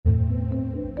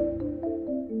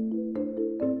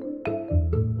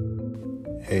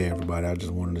Hey everybody, I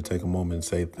just wanted to take a moment and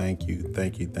say thank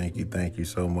you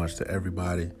so much to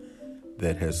everybody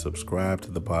that has subscribed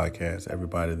to the podcast,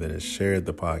 everybody that has shared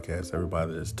the podcast,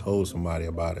 everybody that has told somebody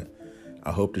about it.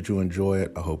 I hope that you enjoy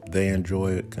it. I hope they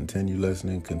enjoy it. Continue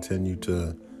listening. Continue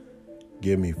to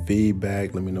give me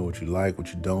feedback. Let me know what you like, what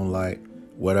you don't like,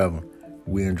 whatever.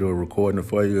 We enjoy recording it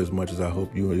for you as much as I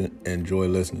hope you enjoy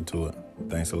listening to it.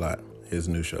 Thanks a lot. Here's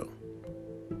a new show.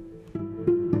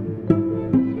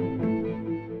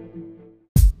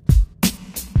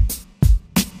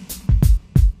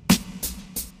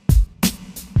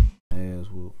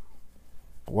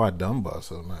 Why Dunbar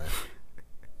so nice?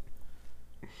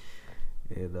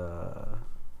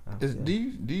 Do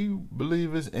you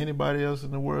believe it's anybody else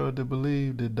in the world that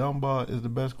believe that Dunbar is the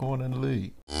best corner in the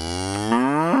league?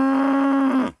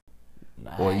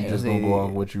 Or you just gonna go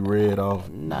off what you read off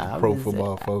Pro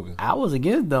Football Focus? I was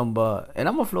against Dunbar, and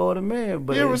I'm a Florida man,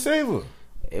 but you're a receiver.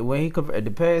 When he compared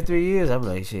the past 3 years, I'm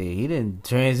like, shit, he didn't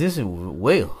transition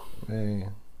well.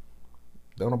 Man,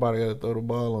 don't nobody gotta throw the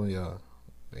ball on y'all.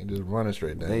 They just running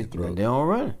straight down your throat. They don't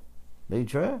run it. They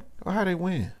try. Well, how they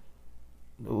win?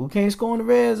 We can't score in the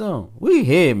red zone. We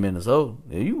here in Minnesota.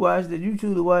 If you watched it, you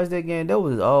truly watched that game, that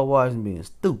was all Washington being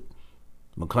stupid.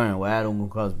 McLaren wide open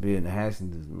across the middle, and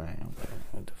Haskins, man,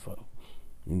 what the fuck?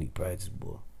 You need practice,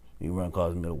 boy. You run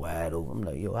across the middle wide open. I'm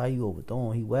like, yo, how you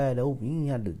overthrowing? He wide open. You ain't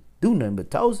have to do nothing but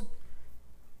toss it.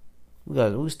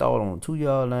 We started on the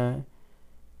 2-yard line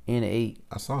in the 8.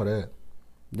 I saw that.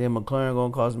 Then McLaren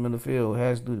going across the middle of the field,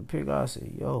 has to do the pick. I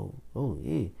said, yo, oh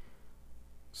yeah.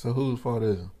 So whose fault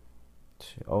is it?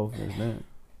 Offense, man.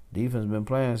 Defense been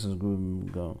playing since Gruden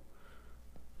gone.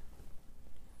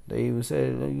 They even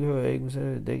said, you heard Aikman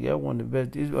said, they got one of the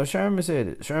best. Sherman said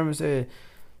it. Sherman said,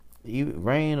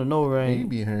 rain or no rain. You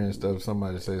be hearing stuff,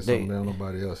 somebody say something that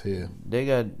nobody else hear. They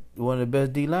got one of the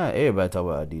best D-line. Everybody talk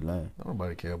about our D-line.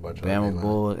 Nobody care about your Bama D-line.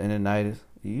 Bulls, Ananias.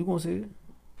 You gonna see it?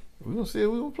 We gonna see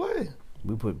it, we gonna play.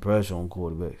 We put pressure on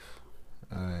quarterbacks.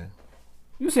 Alright.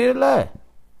 You seen it live.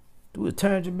 Do it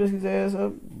turn Trubisky's ass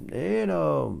up.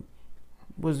 And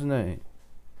what's his name?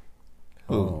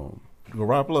 Who?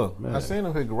 Garoppolo. Man. I seen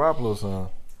him hit Garoppolo's son.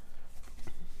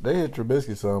 They hit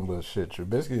Trubisky's son, but shit,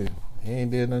 Trubisky, he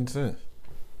ain't did nothing since.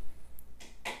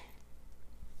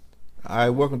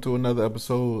 Alright, welcome to another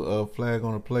episode of Flag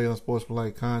on the Play on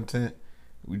Sportsmanlike Content.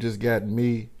 We just got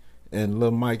me and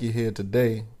Lil Mikey here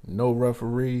today. No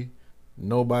referee.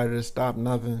 Nobody to stop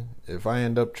nothing. If I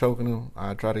end up choking him,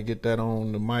 I try to get that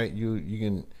on the mic. You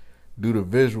can do the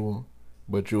visual,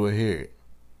 but you'll hear it.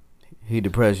 He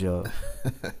depressed y'all.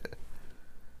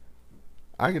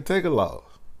 I can take a loss.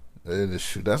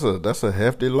 That's a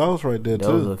hefty loss right there, that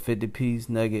too. That was a 50-piece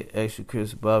nugget, extra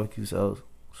crisp barbecue sauce,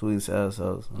 sweet and sour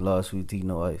sauce, a lot of sweet tea,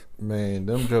 no ice. Man,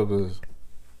 them jokers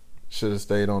should have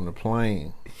stayed on the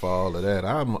plane for all of that.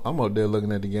 I'm up there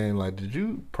looking at the game like, did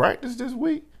you practice this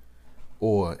week?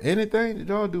 Or anything? Did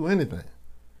y'all do anything?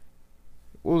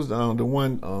 What was the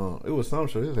one? It was some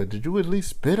show. It was like, did you at least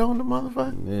spit on the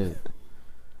motherfucker? Yeah.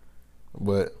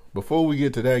 But before we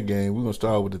get to that game, we're gonna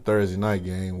start with the Thursday night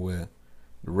game where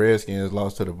the Redskins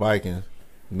lost to the Vikings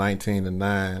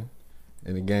 19-9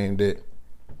 in a game that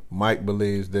Mike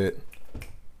believes that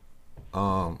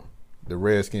the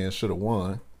Redskins should have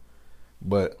won,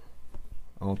 but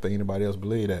I don't think anybody else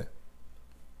believed that.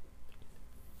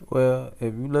 Well,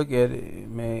 if you look at it,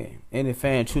 man, any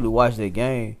fan truly watched that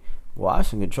game,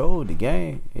 Washington controlled the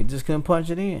game. It just couldn't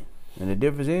punch it in. And the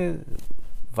difference is,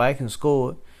 Vikings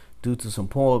scored due to some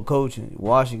poor coaching.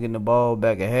 Washington getting the ball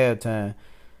back at halftime.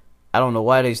 I don't know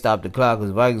why they stopped the clock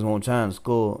because Vikings weren't trying to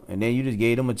score. And then you just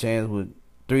gave them a chance with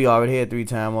already had 3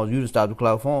 timeouts. You just stopped the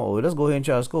clock for them. Oh, let's go ahead and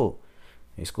try to score.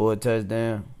 They scored a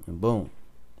touchdown, and boom.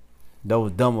 That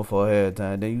was dumber for a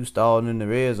halftime. Then you stalled in the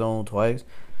red zone twice.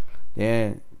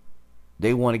 Then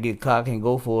they want to get cocky and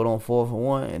go for it on 4th and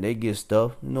 1, and they get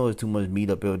stuffed. You know, there's too much meat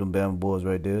up there with them Bama boys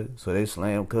right there. So they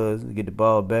slam Cousins, get the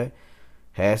ball back.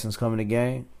 Haskins coming the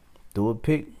game, threw a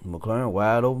pick. McLaren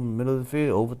wide open, middle of the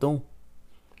field, overthrown.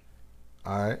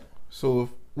 All right.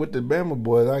 So with the Bama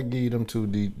boys, I give them 2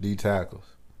 D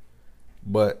tackles.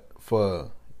 But for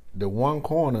the one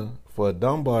corner, for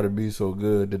Dunbar to be so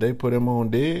good, did they put him on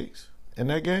Diggs in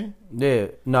that game? Yeah.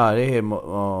 Nah, they had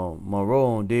Monroe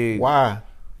on Diggs. Why?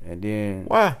 And then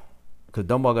why? Because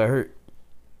Dunbar got hurt.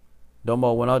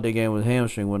 Dunbar went out that game with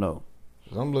hamstring went out.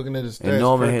 I'm looking at the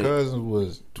stats. Kirk Cousins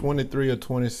was 23 or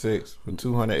 26 for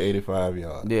 285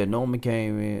 yards. Yeah, Norman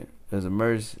came in as a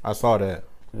mercy. I saw that.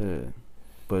 Yeah.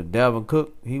 But Dalvin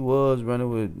Cook, he was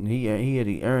running with he had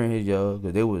to earn his yard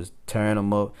because they was tearing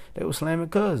him up. They was slamming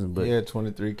Cousins. But he had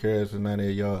 23 carries for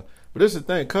 98 yards. But this is the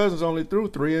thing. Cousins only threw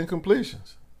 3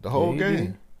 incompletions. The whole Yeah, he game.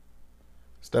 did.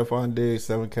 Stephon Diggs,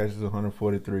 7 catches,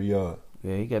 143 yards.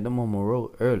 Yeah, he got them on the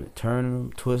road early, turning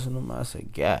them, twisting them. I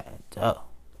said, God, All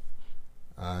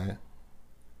right.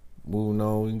 Moving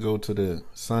on, we can go to the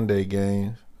Sunday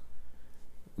games.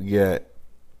 We got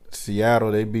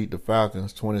Seattle. They beat the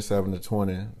Falcons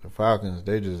 27-20. The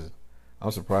Falcons,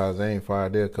 I'm surprised they ain't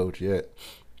fired their coach yet.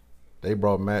 They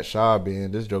brought Matt Schaub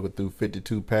in. This joker threw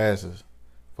 52 passes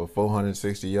for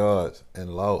 460 yards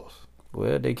and lost.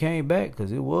 Well, they came back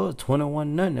because it was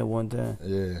 21-0 at one time.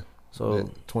 Yeah.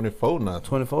 So 24-0.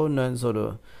 24-0.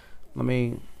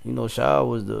 So Shaw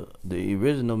was the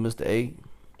original Mr. A.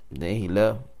 Then he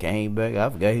left, came back. I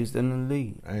forgot he was still in the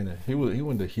league. Ain't it? He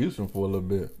went to Houston for a little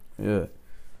bit. Yeah.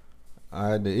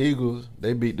 All right, the Eagles,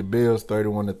 they beat the Bills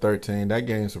 31-13. That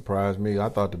game surprised me. I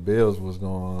thought the Bills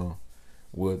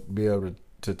would be able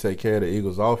to take care of the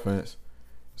Eagles offense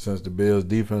since the Bills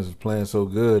defense was playing so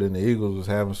good and the Eagles was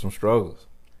having some struggles.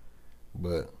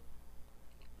 But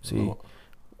see,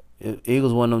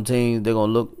 Eagles one of them teams, they're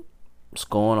gonna look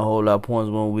scoring a whole lot of points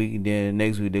one week, and then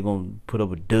next week they're gonna put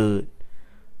up a dud.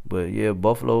 But yeah,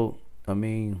 Buffalo, I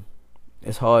mean,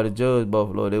 it's hard to judge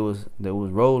Buffalo. They was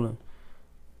rolling.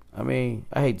 I mean,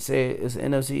 I hate to say it, it's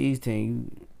an NFC East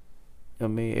team.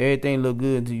 Everything look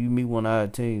good until you meet one of our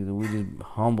teams, and we just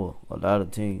humble a lot of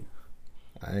teams.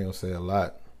 I ain't gonna say a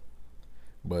lot,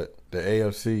 but the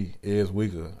AFC is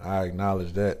weaker. I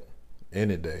acknowledge that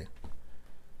any day.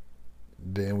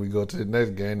 Then we go to the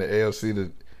next game, the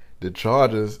AFC. The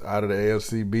Chargers out of the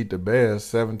AFC beat the Bears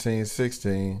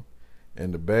 17-16,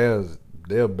 and the Bears,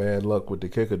 their bad luck with the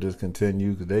kicker just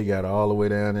continued because they got all the way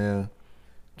down there,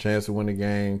 chance to win the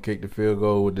game, kicked the field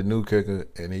goal with the new kicker,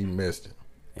 and he missed it.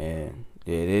 And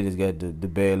yeah, they just got the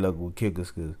bad luck with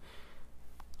kickers because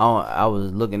I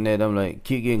was looking at them like,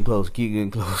 keep getting close.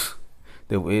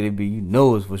 That way it be,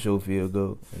 it's for sure field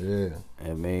goal. Yeah.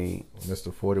 I mean,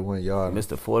 Mr. 41-yard.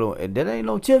 Mr. 41, and that ain't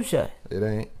no chip shot. It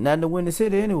ain't. Not in the Windy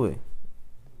City anyway.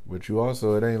 But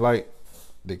it ain't like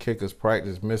the kickers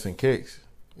practice missing kicks.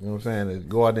 You know what I'm saying? They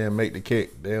go out there and make the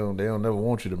kick. They don't never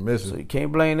want you to miss it. So you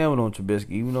can't blame them on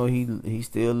Trubisky, even though he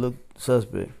still looked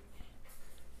suspect.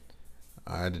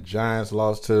 All right, the Giants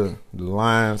lost to the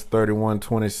Lions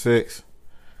 31-26.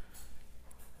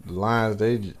 The Lions,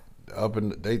 they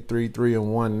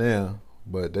 3-3-1 now,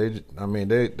 but they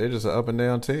just an up and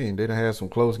down team. They done had some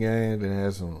close games, they done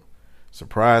had some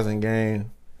surprising games.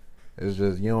 It's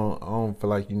just I don't feel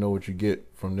like you know what you get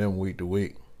from them week to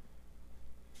week.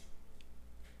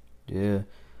 Yeah.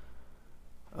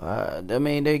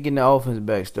 They getting the offense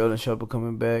back. Sterling Shepard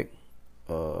coming back.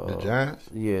 The Giants?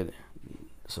 Yeah.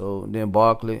 So then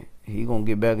Barkley, he gonna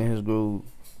get back in his groove.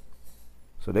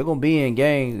 So they're gonna be in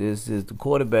games. It's the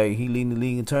quarterback. He leading the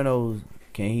league in turnovers.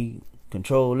 Can he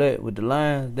control that with the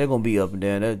Lions? They're gonna be up and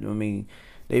down.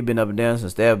 They've been up and down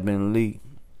since they've been in the league.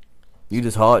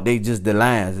 The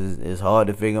Lions. It's hard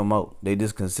to figure them out. They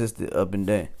just consistent up and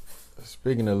down.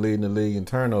 Speaking of leading the league in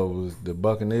turnovers, the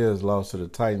Buccaneers lost to the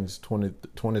Titans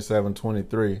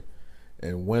 27-23,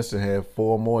 and Winston had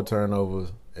 4 more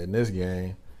turnovers in this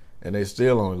game, and they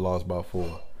still only lost by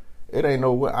 4. I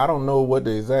don't know what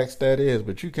the exact stat is,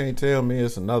 but you can't tell me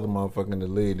it's another motherfucker in the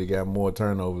league that got more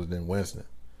turnovers than Winston.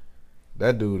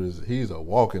 That dude he's a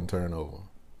walking turnover.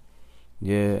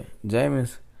 Yeah,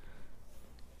 Jameis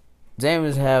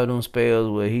have them spells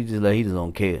where he just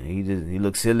don't care. He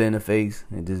looks silly in the face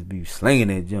and just be slinging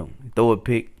that jump. Throw a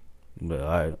pick, but all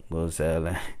right, go to the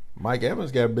sideline. Mike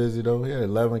Evans got busy though. He had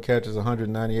 11 catches,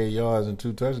 198 yards, and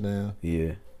 2 touchdowns.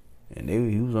 Yeah, and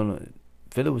he was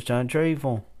Philly was trying to trade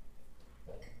for him,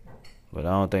 but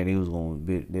I don't think they was gonna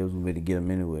be to get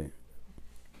him anyway.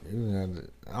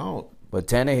 But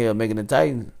Tannehill making the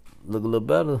Titans look a little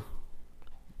better.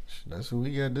 That's who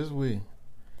we got this week.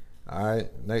 All right,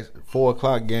 next 4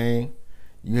 o'clock game,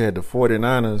 you had the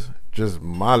 49ers just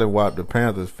mollywop the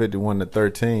Panthers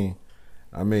 51-13.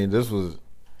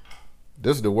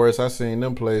 This is the worst I've seen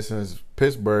them play since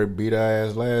Pittsburgh beat our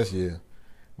ass last year.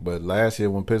 But last year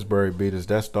when Pittsburgh beat us,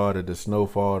 that started the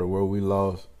snowfall to where we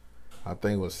lost, I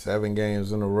think it was 7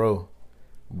 games in a row.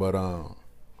 But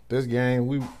this game,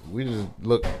 we just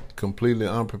looked completely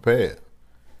unprepared.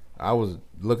 I was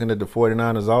looking at the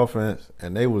 49ers offense,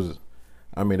 and they was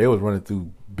running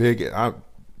through big.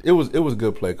 It was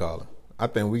good play calling. I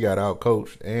think we got out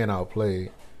coached and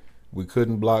outplayed. We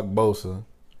couldn't block Bosa,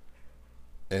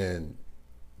 and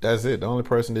that's it. The only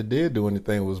person that did do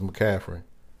anything was McCaffrey.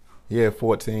 He had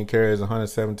 14 carries,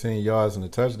 117 yards, and a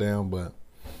touchdown, but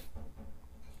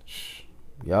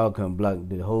y'all couldn't block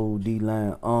the whole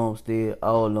D-line. Armstead,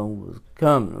 all of them was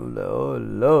coming. I'm like, oh,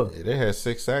 Lord. Yeah, they had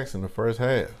 6 sacks in the first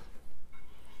half.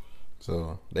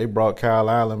 So they brought Kyle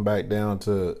Allen back down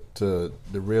to the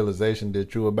realization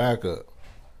that you a backup.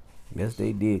 Yes,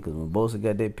 they did. Because when Bosa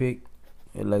got that pick,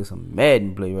 it like some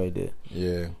Madden play right there.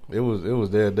 Yeah, it was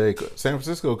their day. San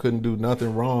Francisco couldn't do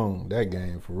nothing wrong that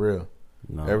game for real.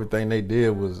 No. Everything they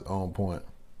did was on point.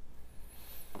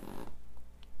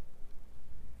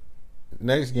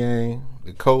 Next game,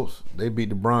 the Colts, they beat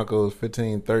the Broncos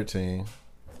 15-13.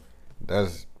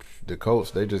 That's the Colts.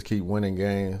 They just keep winning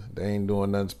games. They ain't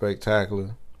doing nothing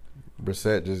spectacular.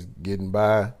 Brissett just getting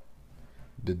by.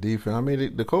 The defense. I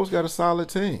mean, the Colts got a solid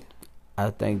team.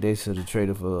 I think they should have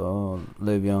traded for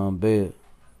Le'Veon Bell.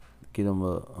 Get him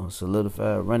a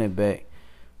solidified running back.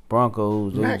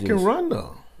 Broncos. Matt can run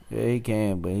though. Yeah, he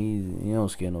can, but he don't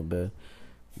scare no better.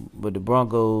 But the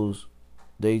Broncos,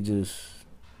 they just,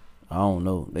 I don't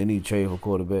know. They need to trade for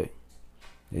quarterback.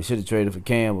 They should have traded for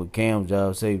Cam, but Cam's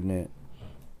job saving that.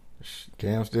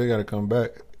 Cam still got to come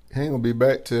back. He ain't gonna be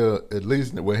back till at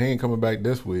least. Well, he ain't coming back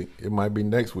this week. It might be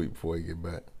next week before he get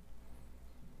back.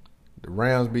 The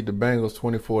Rams beat the Bengals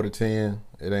 24-10.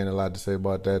 It ain't a lot to say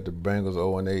about that. The Bengals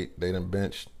 0-8. They done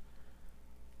benched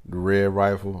the Red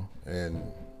Rifle, and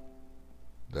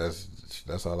that's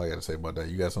all I got to say about that.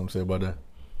 You got something to say about that?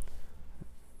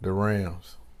 The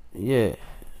Rams. Yeah,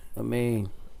 I mean,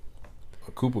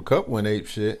 Cooper Kupp went ape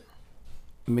shit.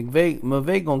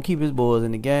 McVay gonna keep his boys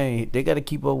in the game. They got to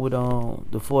keep up with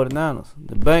the 49ers.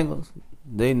 The Bengals,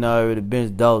 they now already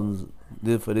benched Dalton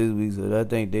for this week, so I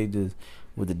think they just,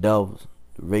 with the Dolphins,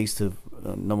 race to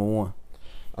number one.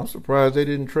 I'm surprised they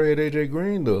didn't trade A.J.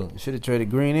 Green, though. Should have traded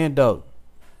Green and Dalton.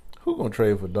 Who gonna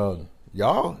trade for Dalton?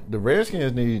 Y'all, the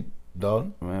Redskins need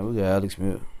Dalton. Man, we got Alex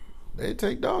Smith. They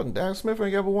take Dalton. Alex Smith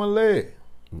ain't got but one leg.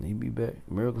 He be back.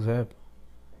 Miracles happen.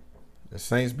 The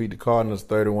Saints beat the Cardinals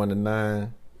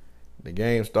 31-9. The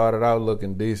game started out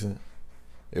looking decent.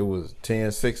 It was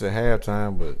 10-6 at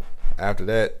halftime, but after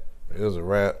that, it was a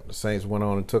wrap. The Saints went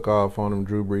on and took off on them.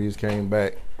 Drew Brees came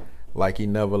back like he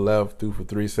never left, threw for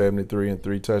 373 and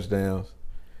 3 touchdowns.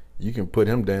 You can put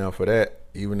him down for that,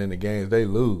 even in the games they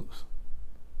lose.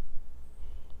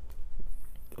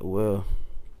 Well,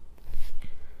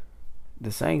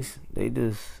 the Saints, they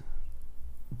the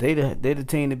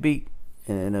team to beat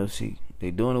in the NFC.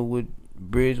 They doing it with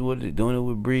Bridgewater. They doing it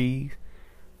with Breeze.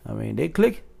 I mean, they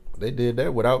click. They did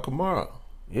that without Kamara.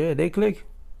 Yeah, they click.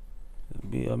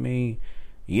 I mean,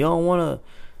 you don't want to.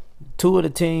 Two of the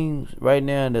teams right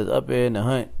now that's up there in the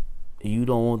hunt, you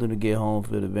don't want them to get home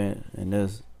field advantage, and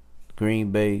that's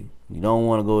Green Bay. You don't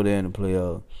want to go there in the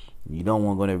playoffs. You don't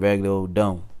want to go to that regular old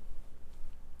dome.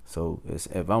 So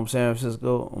if I'm San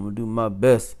Francisco, I'm gonna do my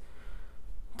best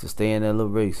to stay in that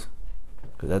little race,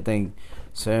 because I think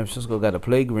San Francisco got to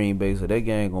play Green Bay, so that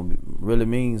game gonna really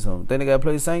mean something. Then they got to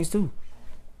play the Saints too.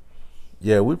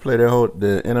 Yeah, we play the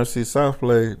NFC South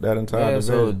play that entire division.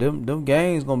 So them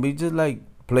games gonna be just like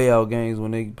playoff games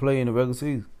when they play in the regular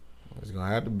season. It's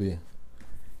gonna have to be.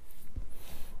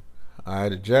 All right,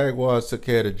 the Jaguars took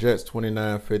care of the Jets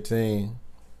 29-15.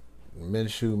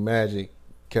 Minshew Magic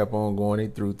kept on going. He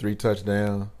threw 3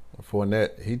 touchdowns.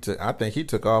 Fournette, I think he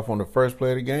took off on the first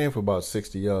play of the game for about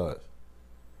 60 yards.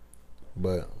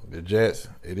 But the Jets,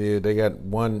 they got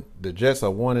one. The Jets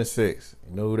are 1-6.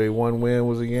 You know who they one win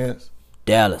was against?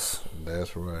 Dallas.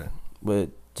 That's right. But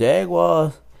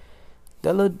Jaguars,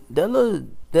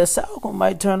 that South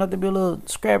might turn out to be a little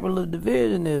scrappy little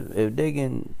division if they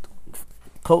can.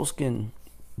 Colts can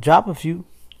drop a few.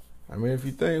 I mean, if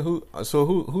you think who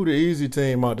the easy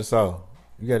team out the South?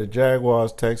 You got the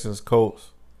Jaguars, Texans,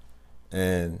 Colts,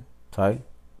 and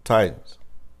Titans.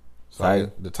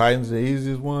 So the Titans are the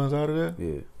easiest ones out of there?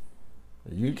 Yeah.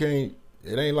 You can't.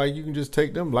 It ain't like you can just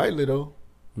take them lightly though.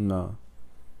 No.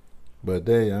 But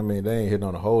they ain't hitting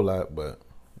on a whole lot, but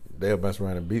they'll mess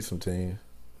around and beat some teams.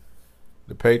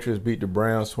 The Patriots beat the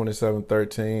Browns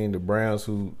 27-13. The Browns,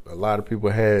 who a lot of people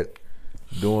had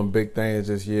doing big things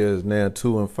this year, is now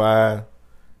 2-5,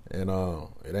 and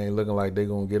it ain't looking like they're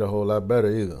gonna get a whole lot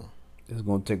better either. It's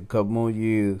gonna take a couple more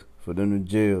years for them to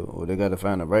jail, or they gotta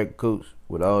find the right coach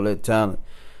with all that talent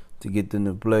to get them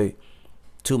to play.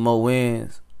 2 more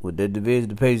wins with their division,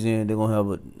 the Patriots, they're gonna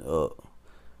have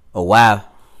a Y,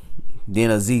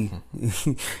 then a Z,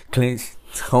 clinch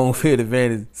home field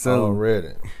advantage. So already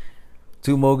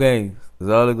 2 more games.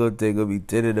 That's all it's gonna take. Gonna be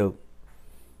 10-0.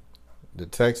 The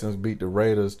Texans beat the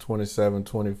Raiders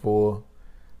 27-24.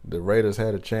 The Raiders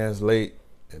had a chance late,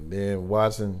 and then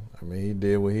Watson, I mean, he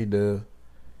did what he did.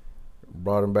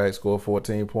 Brought him back, scored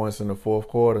 14 points in the fourth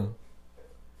quarter.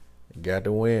 Got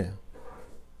the win.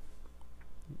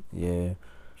 Yeah.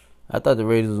 I thought the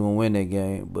Raiders was going to win that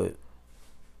game, but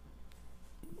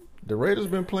the Raiders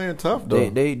been playing tough, though.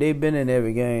 They been in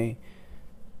every game.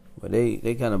 But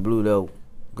they kind of blew it out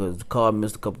because the car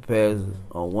missed a couple passes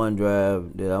on one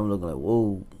drive that I'm looking like,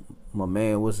 whoa, my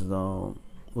man, what's the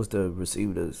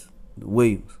receiver that's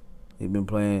Williams. He been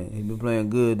playing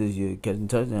good this year, catching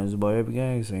touchdowns about every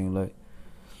game, seems like.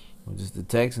 But just the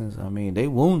Texans, I mean, they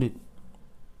wounded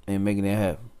and making it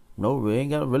happen. No, they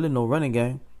ain't got really no running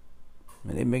game.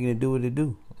 And they making it do what they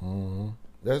do. Mm-hmm.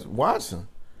 That's Watson.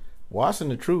 Watson,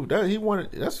 the truth.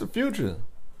 That's the future.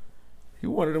 He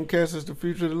wanted them cats as the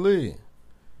future of the league.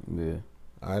 Yeah.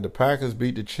 All right, the Packers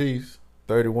beat the Chiefs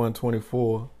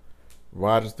 31-24.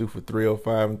 Rodgers threw for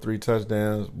 305 and 3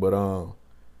 touchdowns. But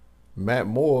Matt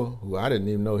Moore, who I didn't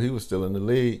even know he was still in the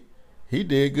league, he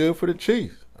did good for the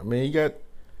Chiefs. I mean,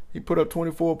 he put up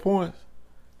 24 points.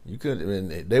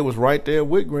 They was right there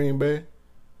with Green Bay.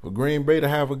 For Green Bay to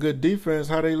have a good defense,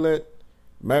 how they let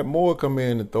Matt Moore come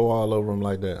in and throw all over him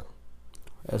like that?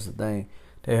 That's the thing.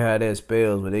 They had their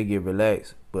spells where they get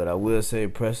relaxed. But I will say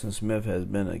Preston Smith has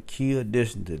been a key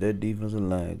addition to that defensive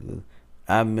line. Cause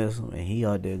I miss him, and he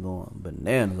out there going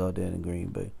bananas out there in Green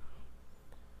Bay.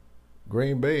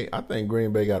 I think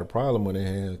Green Bay got a problem with their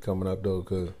hands coming up, though.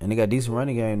 And they got decent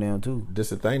running game now, too. This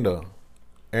the thing, though.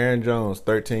 Aaron Jones,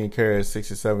 13 carries,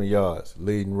 67 yards,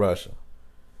 leading rusher.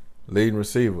 Leading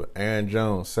receiver, Aaron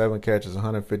Jones, 7 catches,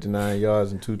 159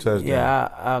 yards, and 2 touchdowns. Yeah,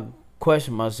 I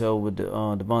question myself with the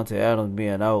Devontae Adams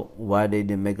being out, why they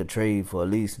didn't make a trade for at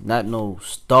least, not no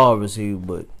star receiver,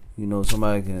 but,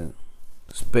 somebody can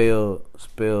spell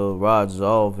Rodgers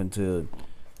off until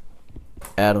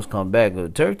Adams come back.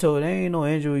 But Turk told there ain't no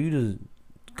injury. You just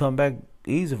come back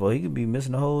easy for. He could be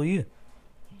missing the whole year.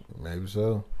 Maybe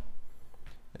so.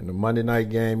 In the Monday night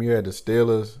game, you had the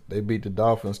Steelers. They beat the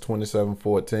Dolphins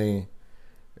 27-14.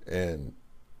 And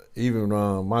even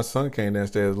my son came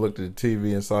downstairs, looked at the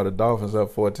TV, and saw the Dolphins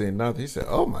up 14-0. He said,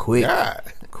 "Oh my God!"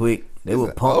 Quick. They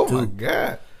were pumped too. Oh my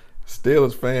God!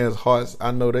 Steelers fans' hearts,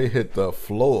 I know they hit the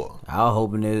floor. I was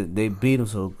hoping they beat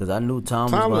them because I knew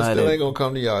Tomlin still ain't gonna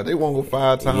come to y'all. They won't go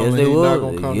fire Tomlin. Yes, they He's would. not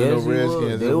gonna come to no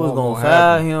Redskins. They was gonna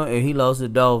fire him, and he lost the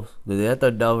Dolphins. Because I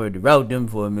thought Dolphins had route them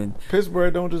for a minute.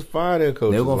 Pittsburgh don't just fire their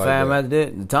coaches. They were gonna like fire that. him after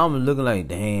that. And Tomlin looking like,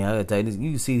 dang, I gotta tell you this. You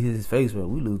can see his face, bro.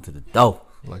 We lose to the Dolphins.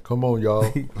 Like, come on, y'all.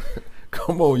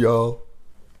 Come on, y'all.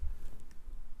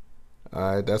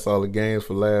 All right, that's all the games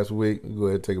for last week. We'll go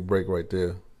ahead and take a break right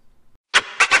there.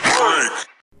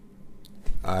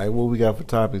 All right, what we got for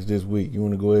topics this week? You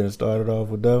want to go ahead and start it off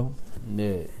with that?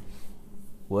 Yeah.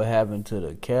 What happened to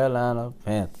the Carolina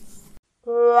Panthers?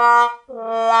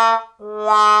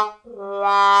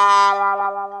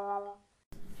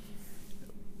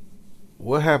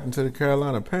 What happened to the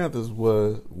Carolina Panthers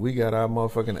was we got our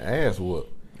motherfucking ass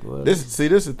whooped. This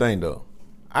is the thing, though.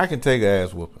 I can take an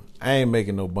ass whooping. I ain't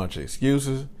making no bunch of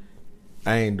excuses.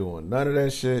 I ain't doing none of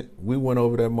that shit. We went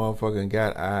over that motherfucker and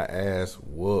got our ass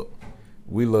whooped.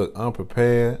 We look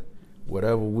unprepared.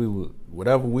 Whatever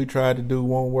we tried to do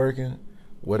wasn't working.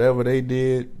 Whatever they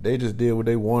did, they just did what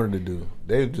they wanted to do.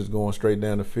 They were just going straight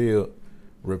down the field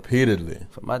repeatedly.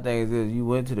 So my thing is this: you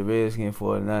went to the Redskins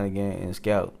 49 game and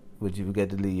scout, but you forgot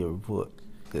to leave your report.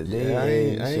 Cause I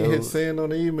ain't hit send on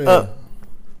the email.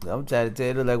 I'm trying to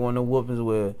tell you, like one of the whoopings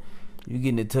where you get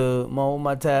in the tub, mom, where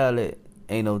my towel at?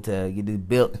 Ain't no towel. Get this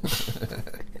belt.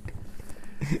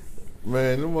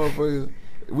 Man, them motherfuckers.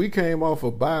 We came off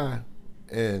a bye,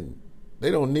 and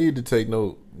they don't need to take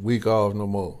no week off no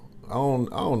more. I don't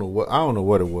know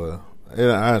what it was.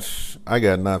 I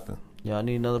got nothing. Y'all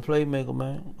need another playmaker,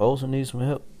 man. Also need some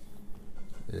help.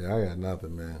 Yeah, I got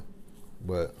nothing, man.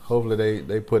 But hopefully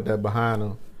they put that behind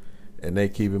them and they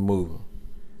keep it moving.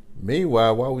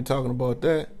 Meanwhile, while we talking about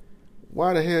that,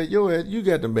 why the hell you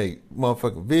got to make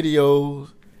motherfucking videos,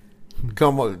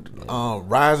 come on,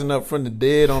 rising up from the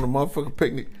dead on the motherfucking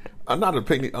picnic. Not a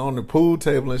picnic, on the pool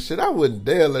table and shit. I wouldn't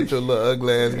dare let your little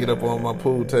ugly ass get up on my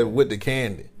pool table with the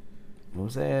candy. I'm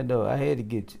saying though, I had to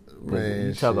get you. Man,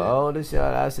 you talk about all this shit.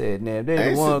 I said, "Nah, if they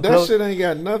ain't the one that close, shit ain't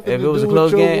got nothing if to it was do a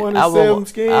close with your game, 1-7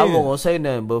 skin. I wasn't gonna say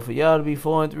nothing. But for y'all to be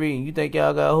 4-3, and you think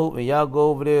y'all got hope, and y'all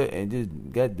go over there and just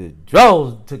got the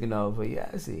draws taken off for you,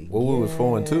 I see. Well, we was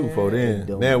 4-2 before then.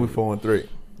 Now we 4-3.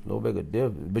 No bigger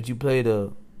difference. But you played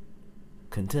a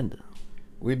contender.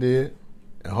 We did,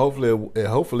 and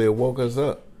hopefully it woke us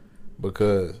up,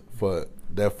 because for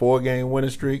that 4-game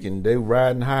winning streak and they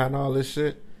riding high and all this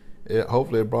shit,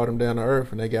 hopefully it brought them down to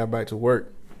earth and they got back to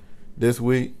work this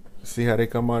week. See how they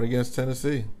come out against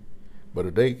Tennessee. But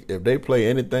if they play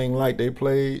anything like they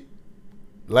played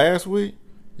last week,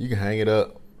 you can hang it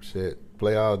up. Shit,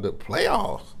 play all the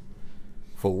playoffs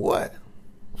for what?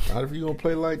 Not if you gonna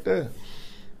play like that.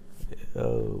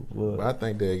 Oh boy. But I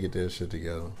think they'll get their shit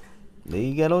together. They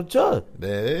ain't got no choice.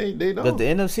 They don't. Because the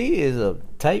NFC is a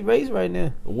tight race right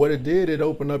now. What it did, it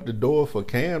opened up the door for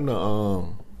Cam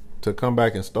to come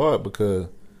back and start, because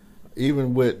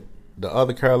even with the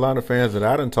other Carolina fans that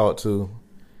I done talked to,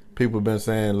 people been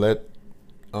saying let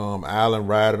Allen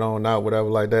ride it on out, whatever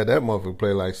like that. That motherfucker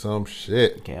play like some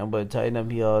shit. Cam better tighten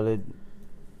up. He all that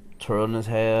twirling his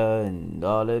hair and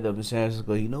all that up in San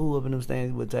Francisco. You know who up in them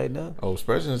stands would tighten up? Oh,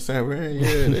 especially in San Fran,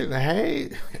 yeah. They like, hey,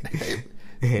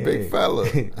 big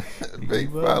fella,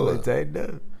 big fella. Tighten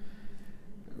up.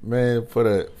 Man, for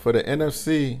the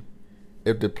NFC,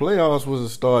 if the playoffs was to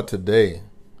start today,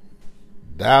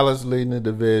 Dallas leading the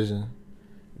division,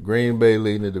 Green Bay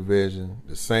leading the division,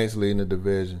 the Saints leading the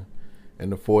division,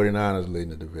 and the 49ers leading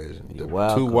the division. The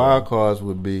two wild cards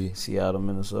would be Seattle,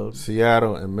 Minnesota.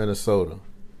 Seattle and Minnesota.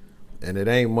 And it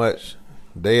ain't much.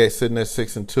 They sitting at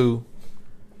 6-2.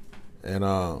 And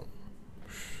I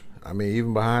mean,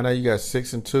 even behind that, you got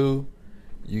 6-2.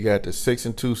 You got the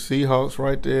 6-2 Seahawks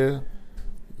right there.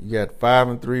 You got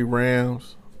 5-3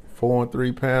 Rams,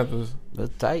 4-3 Panthers.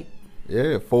 That's tight.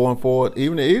 Yeah, 4-4.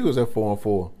 Even the Eagles at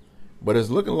 4-4. But it's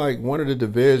looking like one of the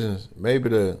divisions, maybe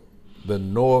the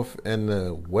North and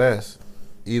the West,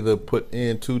 either put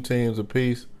in 2 teams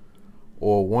apiece,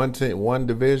 or one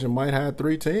division might have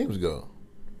 3 teams go.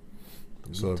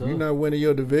 So if you're not winning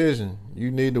your division, you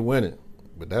need to win it.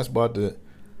 But that's about the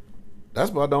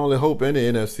only hope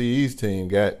any NFC East team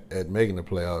got at making the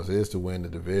playoffs is to win the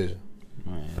division.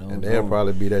 Man, and they'll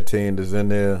probably be that team that's in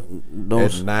there at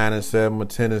 9-7 or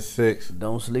 10-6.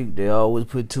 Don't sleep. They always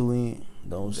put 2 in.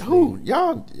 Don't sleep. Who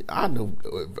y'all? I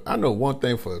know one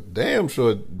thing for damn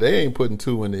sure. They ain't putting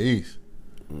 2 in the East.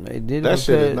 They did that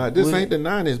shit is not. This ain't the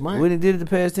 90s, man. We did it the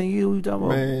past 10 years. What you talking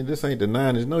about? Man, this ain't the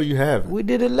 90s. No, you haven't. We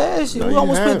did it last year. No, we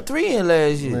almost put 3 in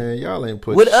last year. Man, y'all ain't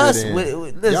put with shit us. in.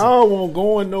 Listen, y'all won't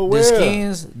going nowhere.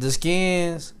 The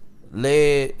Skins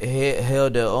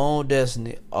held their own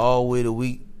destiny all the way to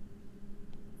week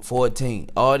 14.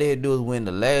 All they had to do was win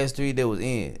the last 3 that was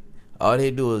in. All they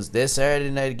had to do was that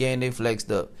Saturday night game they flexed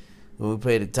up when we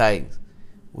played the Titans.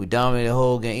 We dominated the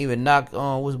whole game. Even knocked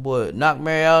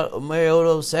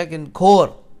Mariota second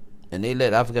quarter, and they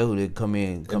I forgot who they come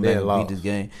back and beat this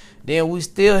game. Then we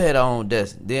still had our own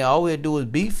destiny. Then all we had to do was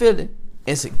beat Philly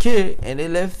and secure it, and they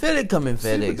let Philly come in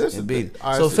FedEx and beat it.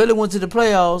 So Philly went to the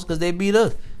playoffs because they beat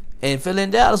us, and Philly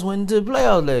and Dallas went into the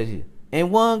playoffs last year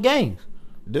and won games.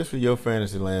 This for your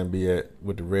fantasy land be at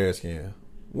with the Redskins.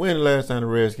 When the last time the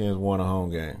Redskins won a home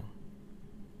game?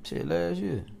 Shit, last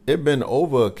year. It's been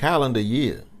over a calendar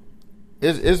year.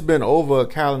 It's been over a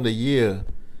calendar year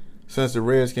since the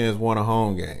Redskins won a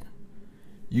home game.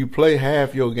 You play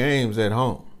half your games at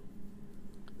home.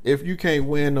 If you can't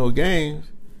win no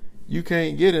games, you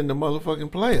can't get in the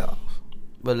motherfucking playoffs.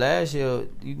 But last year,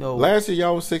 last year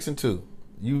y'all was 6-2.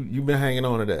 You been hanging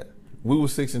on to that. We were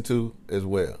 6-2 as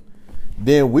well.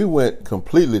 Then we went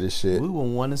completely to shit. We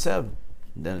won 1-7.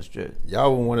 Down the stretch.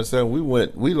 Y'all won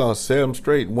 1-7. We lost 7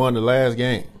 straight and won the last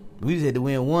game. We just had to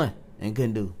win 1 and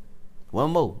couldn't do.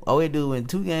 1 more. All we had to do was win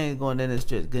 2 games going down the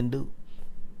stretch. Couldn't do.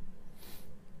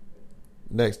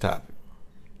 Next topic.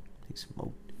 He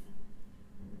smoked.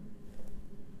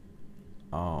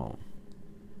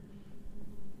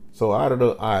 So out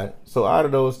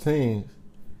of those teams,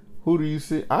 who do you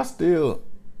see?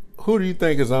 Who do you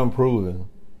think is unproven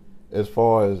as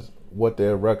far as what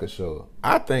their record shows?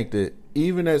 I think that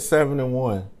even at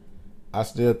 7-1, I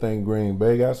still think Green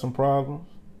Bay got some problems.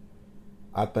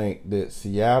 I think that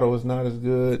Seattle is not as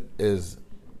good as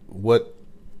what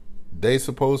they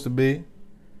supposed to be.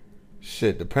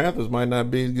 Shit, the Panthers might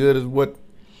not be as good as what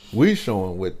we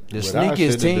showing with the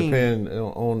sneakiest team. Depend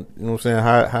on you know what I'm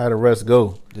saying, how the rest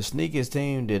go. The sneakiest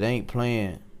team that ain't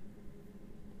playing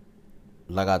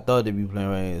like I thought they'd be playing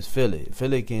right now is Philly.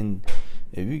 Philly can,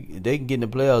 if they can get in the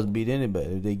playoffs and beat anybody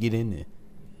if they get in there.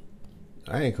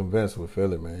 I ain't convinced with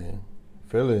Philly, man.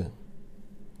 Philly,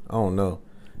 I don't know.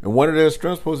 And one of their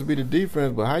strengths supposed to be the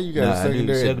defense, but how you got a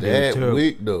secondary that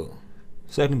weak though?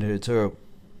 Secondary terrible.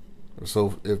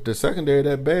 So if the secondary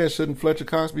that bad, shouldn't Fletcher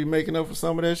Cox be making up for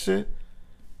some of that shit?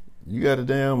 You got to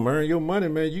damn earn your money,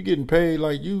 man. You getting paid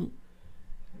like you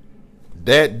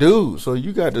that dude. So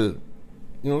you got to,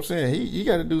 you know what I'm saying? He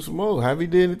got to do some more. Have he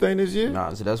did anything this year?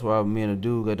 Nah, so that's why me and a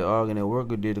dude got the argument at work.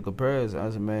 Did the comparison. I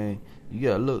said, man, you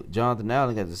got to look. Jonathan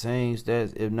Allen got the same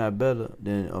stats, if not better,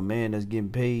 than a man that's getting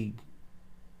paid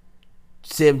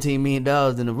 $17 million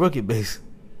in the rookie base.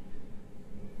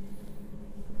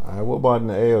 All right, what about in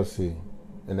the AFC?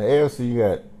 In the AFC, you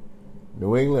got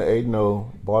New England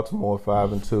 8-0, Baltimore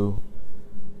 5-2,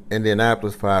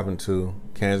 Indianapolis 5-2,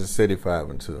 Kansas City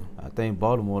 5-2. I think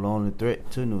Baltimore the only threat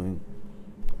to New England.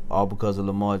 all because of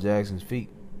Lamar Jackson's feet.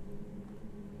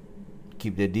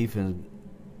 Keep their defense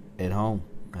at home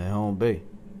bay.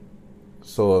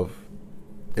 So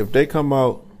if they come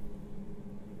out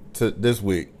to this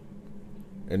week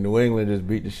and New England just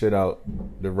beat the shit out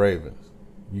the Ravens,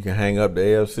 you can hang up the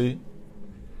AFC?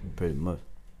 Pretty much.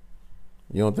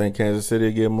 You don't think Kansas City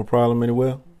will give them a problem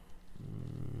anywhere?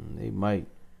 They might.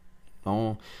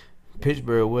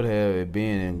 Pittsburgh would have it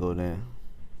being and go down.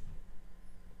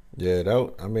 Yeah,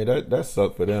 that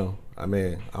sucked for them. I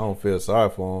mean, I don't feel sorry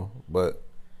for them, but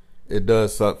it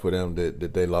does suck for them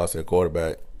that they lost their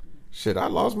quarterback. Shit, I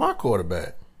lost my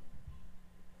quarterback.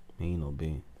 He ain't no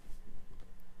Ben.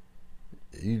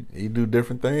 He do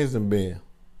different things than Ben.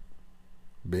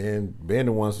 Ben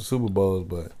the won some Super Bowls,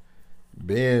 but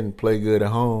Ben play good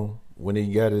at home. When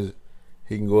he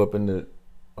can go up in the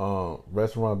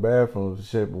restaurant bathrooms and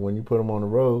shit. But when you put him on the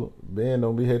road, Ben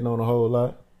don't be hitting on a whole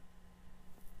lot.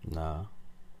 Nah,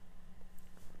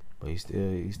 but he's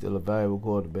still a valuable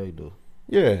quarterback though.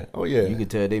 Yeah, oh yeah. You can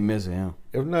tell they missing him.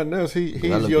 If nothing else, he's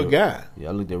your guy. Yeah,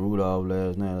 I looked at Rudolph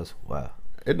last night. That's wow.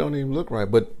 It don't even look right,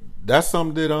 but that's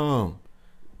something that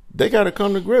they got to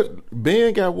come to grips.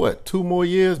 Ben got what, 2 more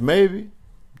years, maybe?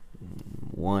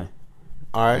 1.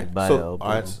 All right,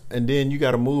 and then you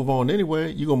got to move on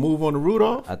anyway. You gonna move on to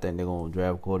Rudolph? I think they're gonna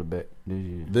draft a quarterback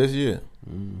this year.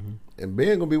 Mm-hmm. And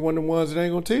Ben gonna be one of the ones that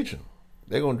ain't gonna teach him.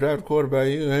 They gonna draft a quarterback.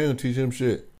 You ain't gonna teach him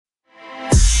shit.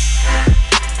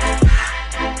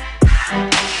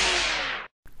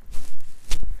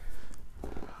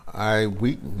 All right,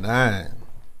 week 9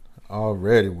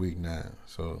 already. Week 9,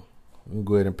 so we can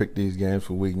go ahead and pick these games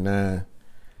for week 9.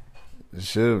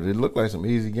 It look like some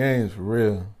easy games for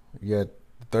real. You got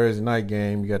the Thursday night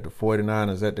game. You got the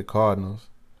 49ers at the Cardinals.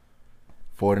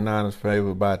 49ers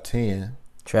favored by 10.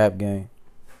 Trap game.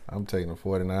 I'm taking the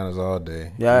 49ers all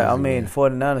day. Yeah, easy, I mean, the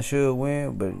 49ers should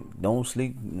win, but don't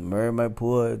sleep. Murray might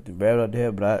pull it right out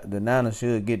there, but the Niners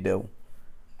should get that one.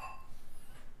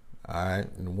 All right,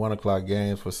 and the 1 o'clock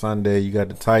games for Sunday, you got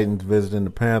the Titans visiting the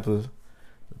Panthers.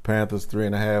 The Panthers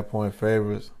 3.5-point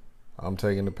favorites. I'm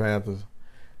taking the Panthers.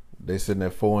 They sitting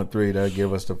at 4-3. That'll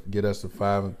get us to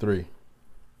 5-3.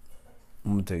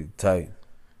 I'm gonna take the Titans.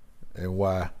 And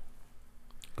why?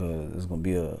 Because it's gonna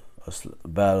be a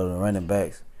battle of the running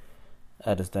backs.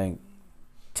 I just think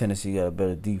Tennessee got a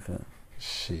better defense.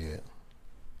 Shit.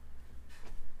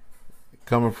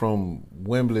 Coming from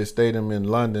Wembley Stadium in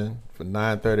London for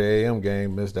 9:30 a.m.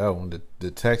 game, missed that one.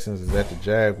 The Texans is at the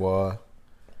Jaguars.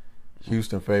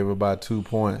 Houston favored by 2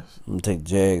 points. I'm gonna take the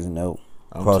Jags and out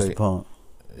across the pond.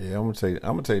 Yeah, I'm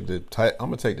gonna take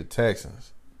the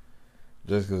Texans.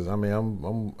 Just because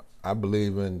I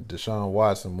believe in Deshaun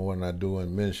Watson more than I do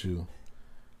in Minshew.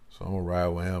 So I'm going to ride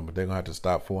with him. But they're going to have to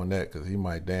stop Fournette because he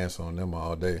might dance on them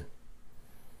all day.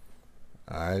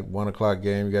 All right, 1 o'clock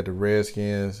game. You got the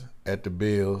Redskins at the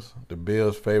Bills. The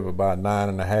Bills favored by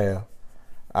 9.5.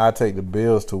 I take the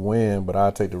Bills to win, but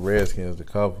I take the Redskins to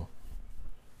cover.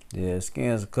 Yeah,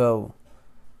 Skins to cover.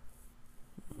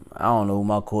 I don't know who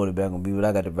my quarterback going to be, but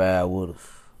I got to ride with us.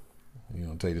 You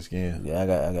going to take the Skins? Yeah, I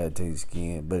got to take the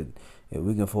Skins. But if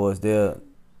we can force their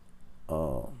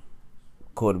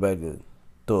quarterback to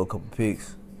throw a couple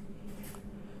picks,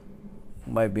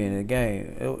 might be in the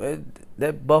game.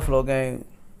 That Buffalo game,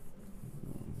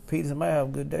 Peterson might have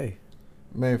a good day.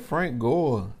 Man, Frank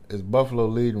Gore is Buffalo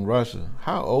leading rusher.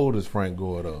 How old is Frank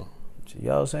Gore, though?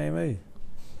 Y'all same age.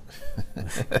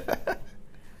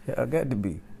 Y'all got to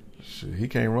be. Shit, he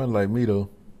can't run like me, though.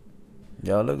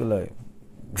 Y'all look alike.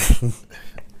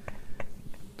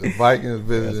 The Vikings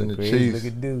visiting the Chiefs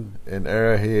in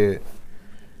Arrowhead.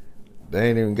 They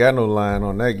ain't even got no line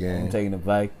on that game. I'm taking the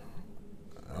Vikings.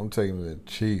 I'm taking the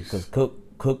Chiefs. Because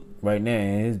Cook right now,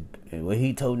 and what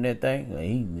he told in that thing, like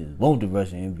he just want the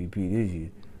Russian MVP this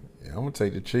year. Yeah, I'm going to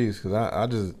take the Chiefs because I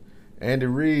just – Andy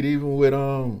Reid, even with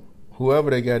whoever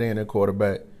they got in at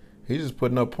quarterback, he's just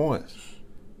putting up points.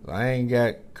 I ain't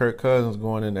got Kirk Cousins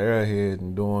going in the Arrowhead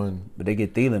and doing but they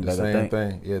get Thielen back, the same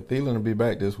thing. Yeah, Thielen will be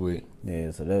back this week.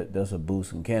 Yeah, so that's a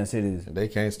boost. In Kansas City, they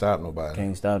can't stop nobody.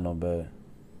 I'm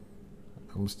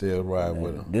still riding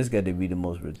with them. This got to be the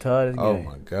most retarded game. Oh,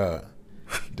 my God.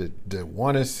 The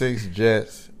 1-6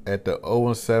 Jets at the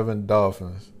 0-7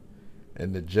 Dolphins,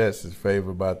 and the Jets is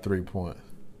favored by 3 points.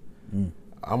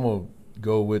 I'm going to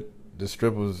go with the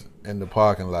strippers in the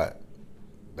parking lot.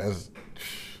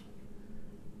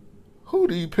 Who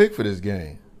do you pick for this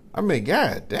game? I mean,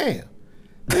 God damn.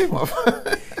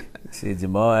 See,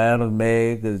 Jamal Adams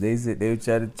mad because they said they were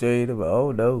trying to trade him.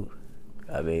 Oh, no.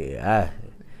 I mean,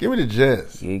 Give me the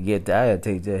Jets. You get that? I gotta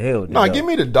take that. Hell, No, give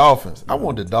me the Dolphins. I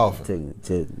want the Dolphins. Take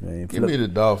the Jets, man. Give me the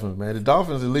Dolphins, man. The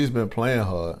Dolphins at least been playing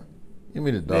hard. Give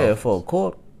me the Dolphins. Yeah, for a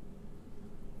quarter.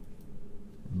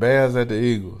 Bears at the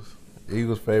Eagles.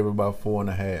 Eagles favored by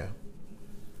 4.5.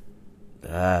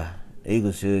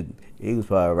 Eagles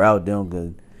probably route them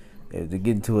because if they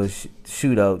get into a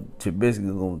shootout, Trubisky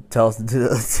gonna toss it to the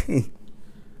other team.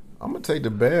 I'm gonna take the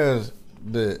Bears.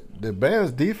 The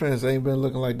Bears defense ain't been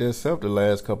looking like themselves the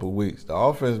last couple of weeks. The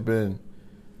offense been,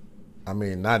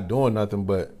 not doing nothing,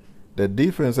 but the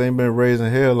defense ain't been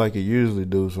raising hell like it usually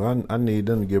do. So I need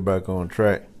them to get back on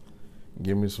track.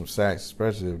 Give me some sacks,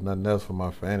 especially if nothing else for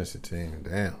my fantasy team.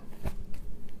 Damn.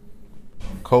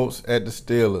 Colts at the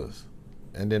Steelers.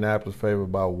 Indianapolis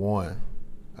favored by 1.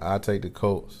 I take the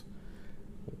Colts.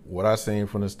 What I seen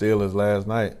from the Steelers last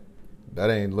night,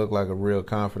 that ain't look like a real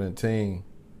confident team.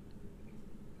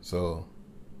 So,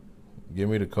 give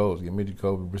me the Colts. Give me the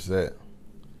Jacoby Brissett.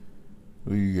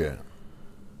 Who you got?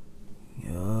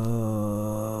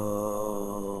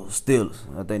 Steelers.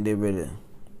 I think they ready.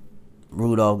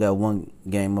 Rudolph got one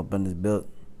game up in his belt.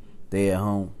 They at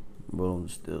home. Rolling the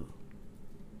Steelers.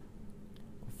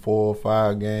 4 or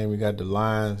 5 game. We got the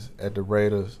Lions at the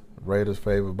Raiders. Raiders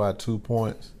favored by 2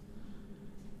 points.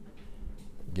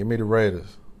 Give me the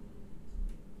Raiders.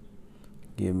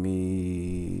 Give me.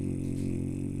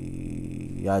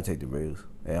 I'll take the Raiders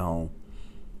at home.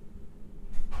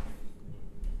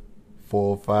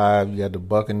 4 or 5. You got the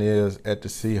Buccaneers at the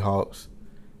Seahawks.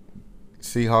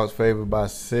 Seahawks favored by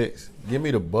 6. Give me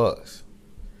the Bucks.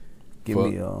 Give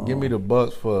me the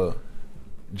Bucks for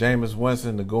Jameis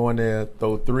Winston to go in there,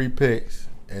 throw 3 picks,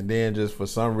 and then just for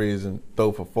some reason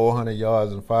throw for 400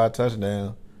 yards and 5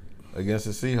 touchdowns against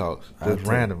the Seahawks just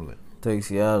randomly. Take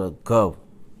Seattle cover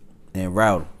and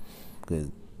route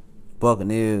because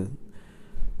Buccaneers.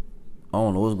 I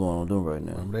don't know what's going on with them right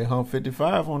now. They hung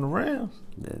 55 on the Rams.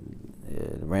 The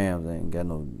Rams ain't got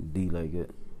no D like that.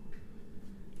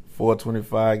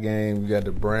 4:25 game. You got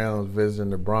the Browns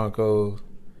visiting the Broncos.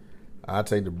 I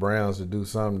take the Browns to do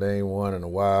something they ain't won in a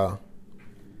while.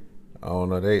 I don't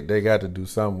know. They got to do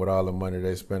something with all the money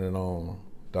they spending on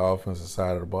the offensive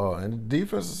side of the ball and the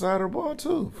defensive side of the ball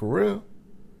too. For real.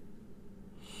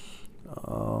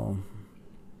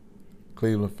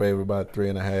 Cleveland favored by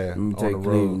 3.5 Let me on take the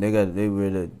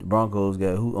Cleveland. road. The Broncos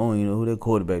got who? I don't even know who their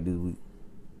quarterback this week.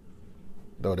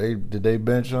 No, did they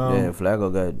bench on? Yeah,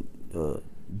 Flacco got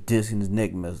disc in his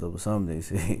neck messed up or something. They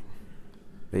say.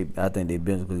 I think they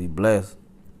benched because he blessed.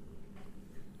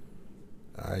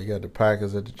 You got the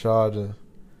Packers at the Chargers.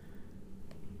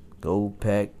 Go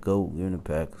Pack, go. Give me the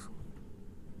Packers.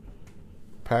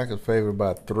 Packers favored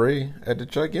by 3 at the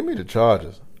Chargers. Give me the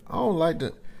Chargers. I don't like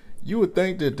the. You would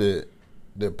think that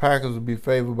the Packers would be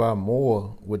favored by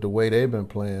more with the way they've been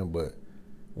playing, but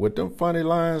with them funny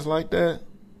lines like that,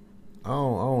 I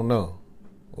don't know.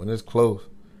 When it's close,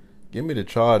 give me the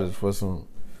Chargers for some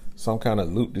kind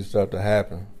of loop this stuff to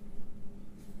happen.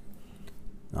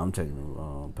 I'm taking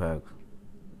the Packers.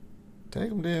 Take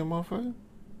them then, motherfucker.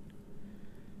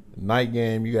 Night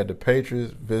game, you got the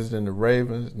Patriots visiting the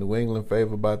Ravens. New England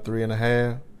favored by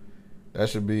 3.5. This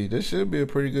should be a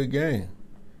pretty good game.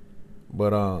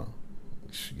 But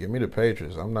give me the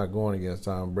Patriots. I'm not going against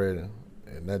Tom Brady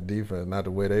and that defense. Not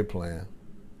the way they playing.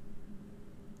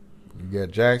 You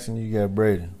got Jackson. You got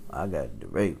Brady. I got the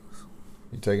Ravens.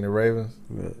 You taking the Ravens?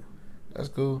 Yeah. That's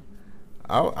cool.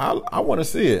 I want to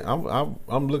see it.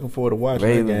 I'm looking forward to watching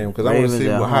that game because I want to see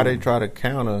how they try to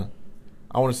counter.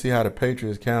 I want to see how the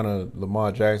Patriots counter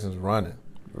Lamar Jackson's running.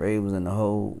 Ravens in the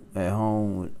hole at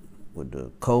home with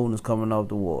the coldness coming off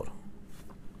the water.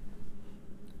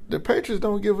 The Patriots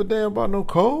don't give a damn about no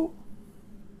cold.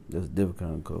 That's a different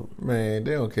kind of cold. Man,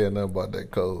 they don't care nothing about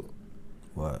that cold.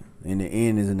 What? And the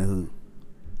end is in the hood.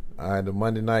 All right, the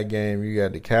Monday night game, you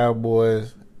got the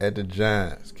Cowboys at the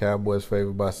Giants. Cowboys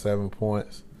favored by 7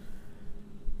 points.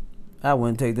 I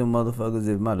wouldn't take them motherfuckers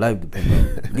if my life depended on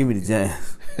it. Give me the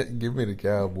Giants. Give me the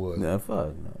Cowboys. Nah,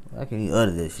 fuck no. I can't even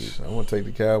utter that shit. I'm gonna take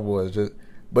the Cowboys.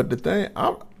 But the thing,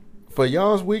 for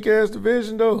y'all's weak ass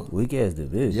division though. Weak ass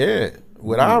division. Yeah,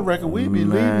 with our record, we be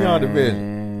leading y'all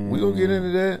division. We gonna get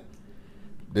into that.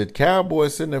 The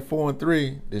Cowboys sitting at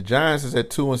 4-3. The Giants is at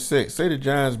 2-6. Say the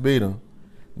Giants beat them.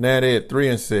 Now they at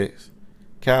 3-6.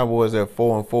 Cowboys at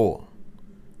 4-4.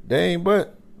 They ain't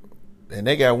but, and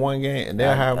they got one game, and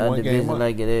they'll have one game. Division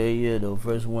like it every year though.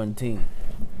 First one team,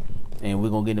 and we're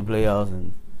gonna get in the playoffs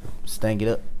and stank it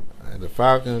up. The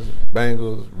Falcons,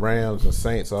 Bengals, Rams, and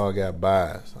Saints all got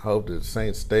byes. I hope the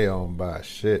Saints stay on bye.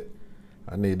 Shit,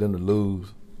 I need them to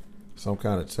lose some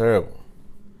kind of terrible.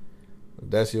 If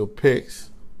that's your picks,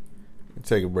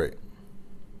 take a break.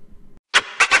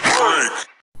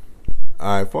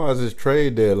 All right, as far as this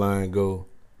trade deadline go,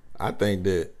 I think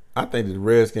that the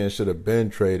Redskins should have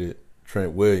been traded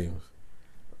Trent Williams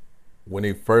when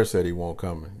he first said he won't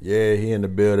coming. Yeah, he in the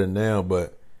building now,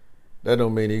 but that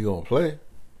don't mean he gonna play.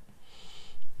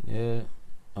 Yeah,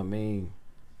 I mean,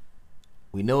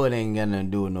 we know it ain't got nothing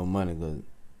to do with no money. Cause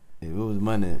if it was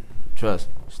money, trust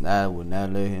me, Snyder would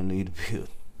not let him leave the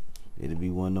building. It'd be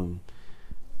one of them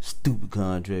stupid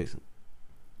contracts.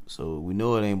 So we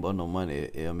know it ain't about no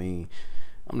money. I mean,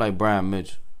 I'm like Brian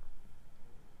Mitchell.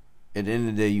 At the end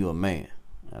of the day, you a man.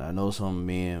 And I know some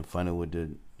men funny with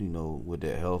the, with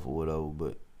their health or whatever,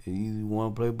 but if you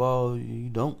want to play ball, you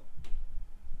don't.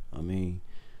 I mean,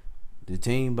 the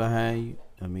team behind you.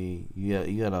 I mean, you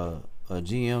got a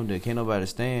GM that can't nobody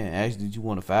stand. Actually, do you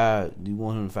want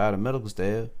him to fire the medical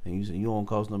staff? And you said you don't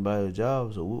cost nobody a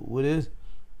job. So what is?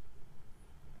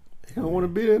 He don't want to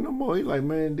be there no more. He like,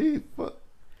 man, these fuck.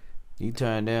 He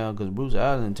turned down because Bruce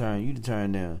Allen turned you to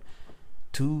turn down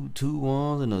two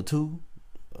ones and a 2,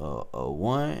 a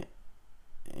 1,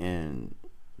 and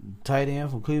tight end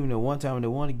from Cleveland. At one time when they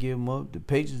want to give him up, the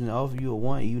Patriots didn't offer you a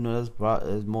 1. You know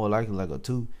that's more likely like a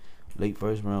 2, late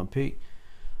first round pick.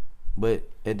 But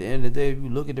at the end of the day, if you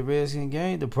look at the Redskins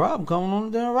game, the problem coming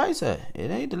on the damn right side. It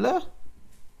ain't the left.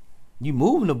 You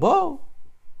moving the ball.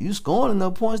 You scoring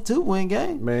enough points to win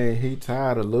game. Man, he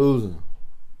tired of losing.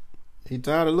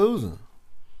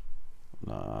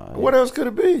 Nah, what else could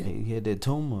it be? He had that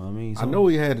tumor. I know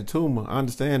he had the tumor. I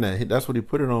understand that. That's what he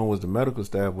put it on, was the medical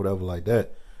staff, whatever like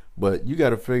that. But you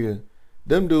got to figure,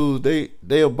 them dudes,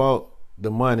 they about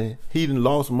the money. He done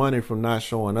lost money from not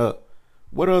showing up.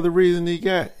 What other reason he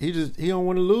got? He don't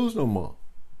want to lose no more.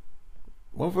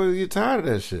 Motherfuckers get tired of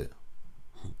that shit.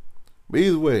 But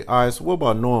either way, all right, so what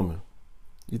about Norman?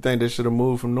 You think they should have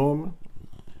moved from Norman?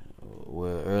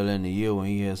 Well, early in the year when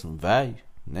he had some value.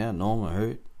 Now Norman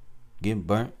hurt, getting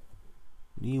burnt.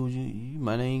 You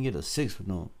might not even get a 6 for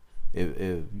Norman. If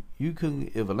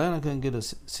Atlanta couldn't get a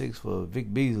 6 for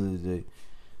Vic Beasley,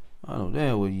 I don't know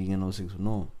damn well you get no 6 for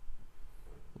Norman.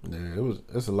 Yeah,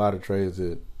 it's a lot of trades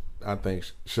that I think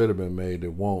should have been made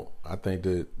that won't. I think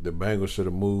that the Bengals should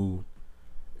have moved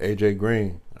AJ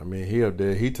Green. I mean, he up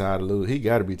there, he tired of losing. He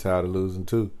got to be tired of losing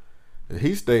too.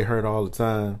 He stay hurt all the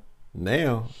time.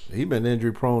 Now he been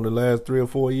injury prone the last 3 or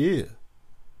 4 years.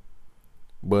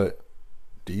 But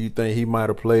do you think he might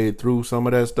have played through some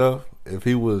of that stuff if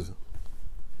they was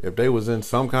in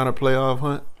some kind of playoff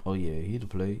hunt? Oh yeah, he'd have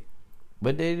played.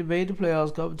 But they made the playoffs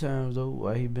a couple times though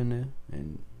while he been there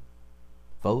and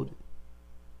folded.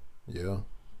 Yeah.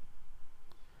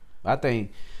 I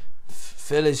think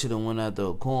Philly should have went out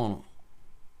the corner.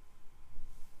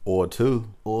 Or two.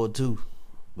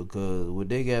 Because what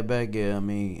they got back there, I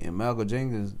mean, and Malcolm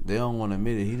Jenkins, they don't want to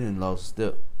admit it, he didn't lost a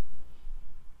step.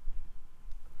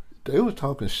 They was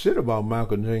talking shit about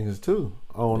Malcolm Jenkins too.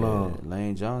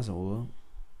 Lane Johnson was.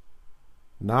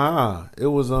 Nah, it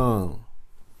was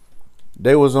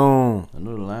they was on. I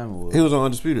knew the lineman was. He was on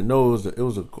Undisputed. No, it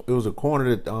was a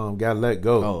corner that got let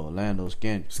go. Oh, Orlando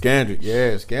Scandrick.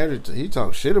 Scandrick. He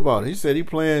talked shit about it. He said he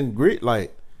playing grit,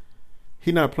 like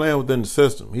he not playing within the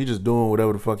system. He just doing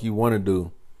whatever the fuck he want to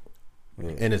do,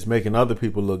 and it's making other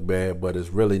people look bad. But it's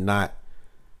really not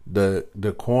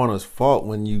the corner's fault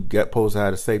when you get supposed to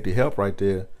have the safety help right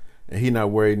there, and he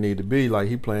not where he need to be. Like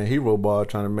he playing hero ball,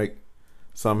 trying to make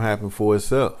something happen for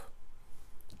himself.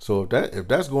 So if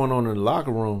that's going on in the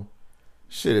locker room,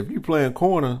 shit, if you playing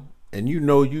corner and you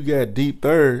know you got deep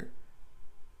third,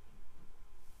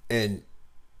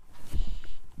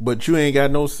 but you ain't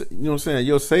got no, you know what I'm saying,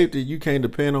 your safety, you can't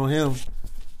depend on him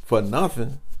for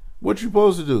nothing. What you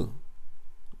supposed to do?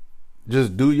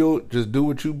 Just do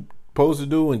what you supposed to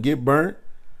do and get burnt?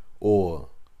 Or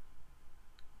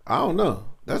I don't know.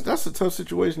 That's a tough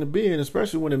situation to be in,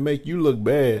 especially when it make you look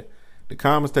bad. The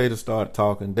commentators start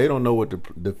talking. They don't know what the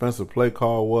defensive play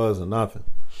call was or nothing.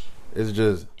 It's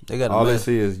just all they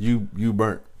see is you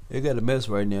burnt. They got a mess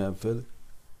right now in Philly.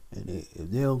 And if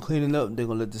they don't clean it up, they're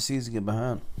going to let the season get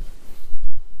behind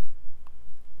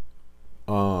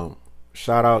them.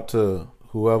 Shout out to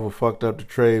whoever fucked up the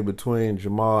trade between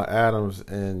Jamal Adams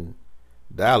and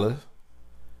Dallas.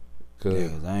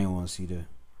 Cause I ain't want to see that.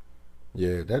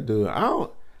 Yeah, that dude.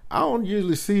 I don't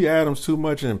usually see Adams too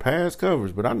much in pass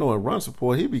coverage, but I know in run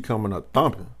support he be coming up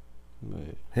thumping.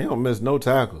 Man. He don't miss no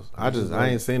tackles. I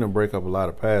ain't seen him break up a lot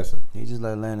of passing. He just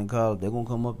like Landon Collins. They're gonna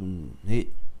come up and hit.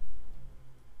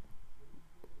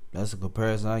 That's a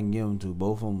comparison I can give them to.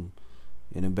 Both of them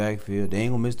in the backfield. They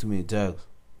ain't gonna miss too many tackles.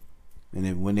 And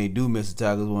then when they do miss the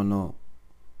tackles,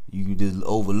 you can just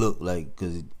overlook, like,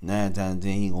 because 9 times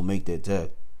 10 he ain't gonna make that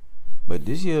tackle. But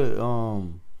this year,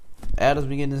 Adams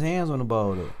been getting his hands on the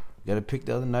ball though. Got a pick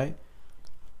the other night.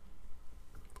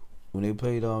 When they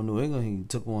played New England, he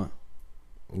took one.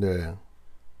 Yeah.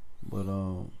 But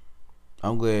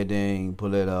I'm glad they ain't pull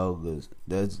that out because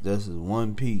that's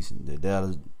one piece that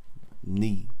Dallas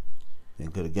need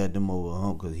and could have got them over a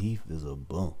hump because Heath is a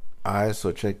bum. All right,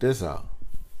 so check this out.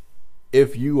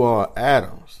 If you are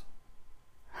Adams,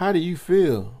 how do you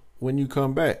feel when you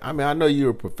come back? I mean, I know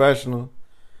you're a professional.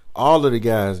 All of the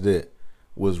guys that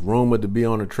was rumored to be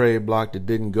on the trade block that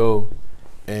didn't go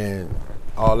and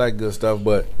all that good stuff.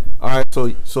 But, all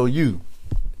right, so you,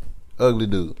 ugly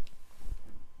dude,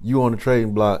 you on the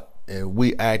trading block and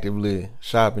we actively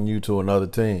shopping you to another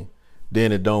team.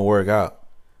 Then it don't work out.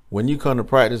 When you come to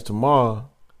practice tomorrow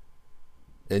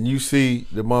and you see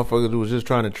the motherfucker who was just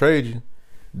trying to trade you,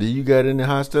 do you got any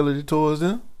hostility towards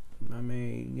them? I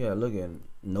mean, you gotta look at it.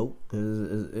 Nope,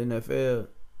 because NFL,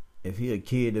 if he a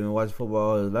kid that been watching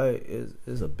football all his life,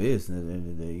 it's a business at the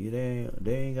end of the day.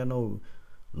 They ain't got no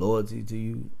loyalty to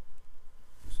you.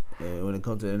 And when it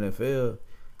comes to the NFL,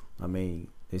 I mean,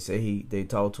 they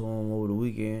talked to him over the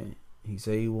weekend. He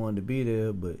said he wanted to be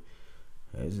there, but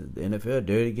it's the NFL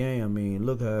dirty game. I mean,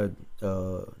 look how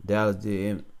Dallas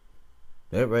did.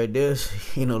 That right there,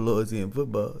 ain't no loyalty in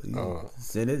football. He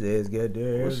sent his ass got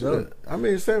there. Well, I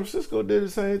mean, San Francisco did the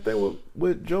same thing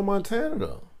with Joe Montana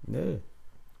though. Yeah.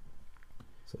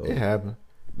 So it happened.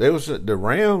 They was the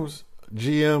Rams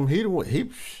GM.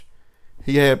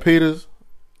 He had Peters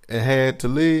and had to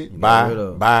lead.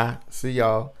 Bye. See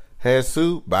y'all. Had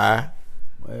Sue. Bye.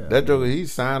 Well, that joker, he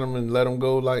signed him and let him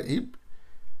go like he.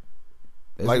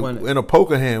 Like in a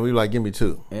poker hand, we like, give me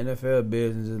two. NFL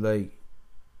business is like,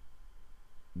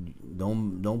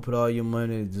 don't put all your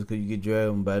money just because you get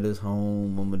drafted by this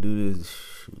home. I'm gonna do this.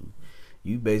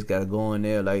 You basically gotta go in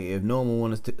there like if no one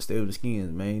want to stay with the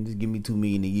Skins, man, just give me $2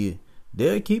 million a year.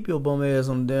 They'll keep your bum ass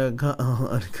on the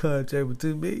contract with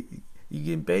 $2 million. You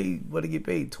getting paid? What to get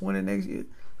paid $20 next year?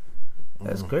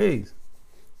 That's crazy.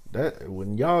 That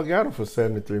when y'all got him for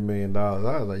 $73 million, I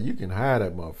was like, you can hire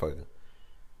that motherfucker.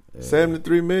 Yeah.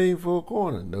 $73 million for a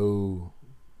corner? No.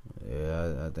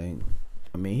 Yeah, I think.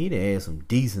 I mean, he done had some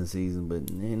decent season,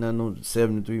 but ain't nothing no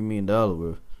 $73 million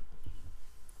worth.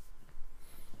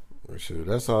 Sure,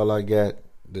 that's all I got.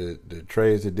 The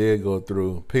trades that did go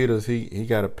through. Peters, he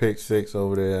got a pick 6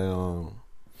 over there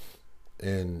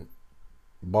in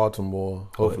Baltimore.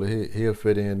 Hopefully he'll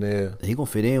fit in there. He gonna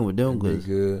fit in with them. Be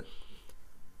good.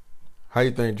 How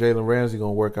you think Jalen Ramsey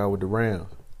gonna work out with the Rams?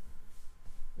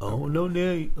 I don't know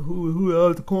who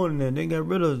out the corner now. They got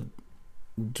rid of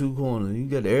 2 corners. You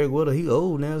got Eric Weddle. He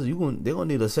old now, so they're gonna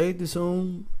need a safety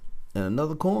soon and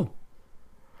another corner.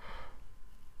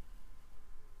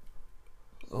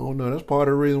 Oh no, that's part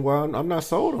of the reason why I'm not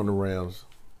sold on the Rams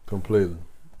completely.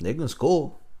 They can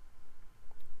score,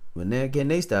 but now can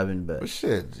they stop anybody? But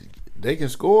shit, they can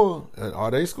score. Are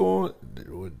they scoring?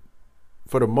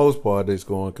 For the most part, they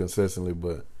scoring consistently.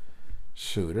 But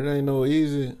shoot, it ain't no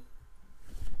easy.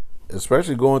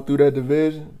 Especially going through that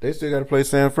division, they still got to play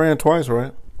San Fran twice,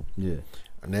 right? Yeah.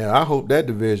 Now I hope that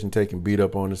division taking beat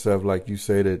up on itself like you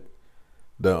say that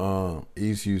the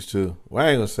East used to. Well, I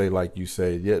ain't gonna say like you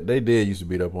say. Yeah, they did used to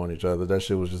beat up on each other. That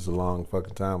shit was just a long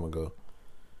fucking time ago.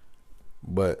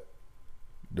 But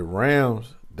the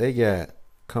Rams, they got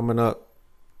coming up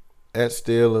at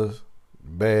Steelers,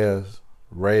 Bears,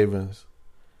 Ravens,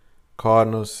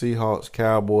 Cardinals, Seahawks,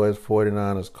 Cowboys,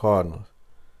 49ers, Cardinals.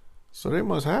 So they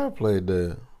must have played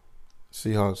the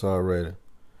Seahawks already.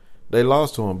 They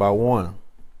lost to them by 1.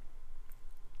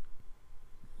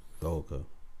 Okay.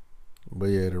 But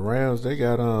yeah, the Rams, they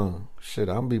got shit,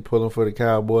 I'm be pulling for the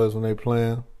Cowboys when they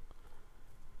playing.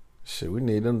 Shit, we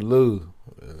need them to lose.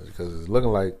 Because it's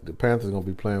looking like the Panthers going to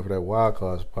be playing for that wild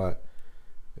card spot.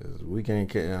 We can't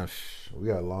catch, we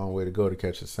got a long way to go to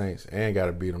catch the Saints and got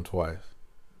to beat them twice.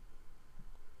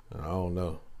 I don't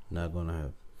know. Not going to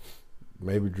happen.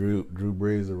 Maybe Drew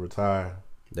Brees will retire.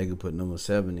 They could put number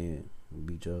 7 in and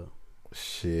beat y'all.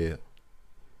 Shit.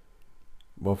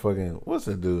 Motherfucking, what's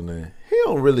that dude name? He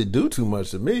don't really do too much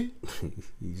to me.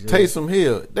 Taysom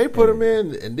Hill. They put him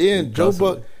in, and then Joe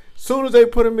Buck. Soon as they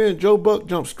put him in, Joe Buck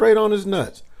jumped straight on his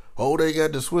nuts. Oh, they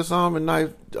got the Swiss Army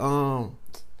knife. Taysom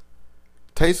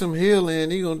Hill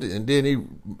in, and then he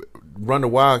run the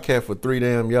Wildcat for 3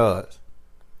 damn yards.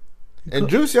 And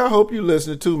Juicy, I hope you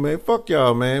listening too, man. Fuck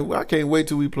y'all, man. I can't wait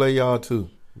till we play y'all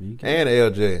too. And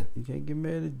LJ. You can't get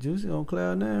mad at Juicy on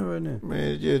cloud 9 right now.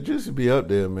 Man, yeah, Juicy be up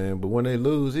there, man. But when they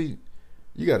lose, you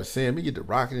got to see him. He get the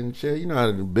rocket in the chair. You know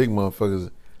how the big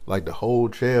motherfuckers, like the whole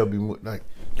chair be like,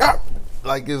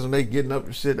 like this when they getting up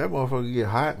and shit. That motherfucker get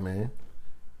hot, man.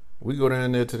 We go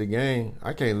down there to the game.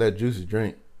 I can't let Juicy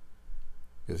drink.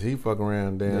 Cause he fuck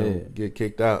around get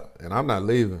kicked out, and I'm not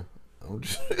leaving. I'm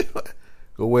just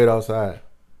go wait outside.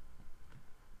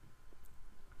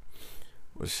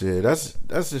 But shit, that's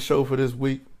the show for this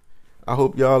week. I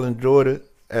hope y'all enjoyed it.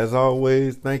 As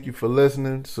always, thank you for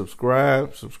listening.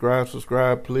 Subscribe.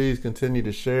 Please continue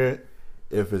to share it.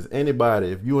 If it's anybody,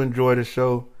 if you enjoy the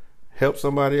show, help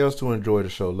somebody else to enjoy the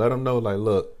show. Let them know, like,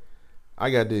 look, I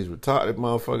got these retarded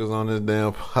motherfuckers on this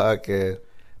damn podcast.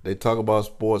 They talk about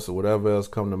sports or whatever else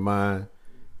come to mind.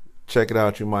 Check it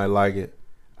out. You might like it.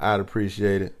 I'd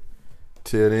appreciate it.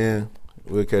 Till then,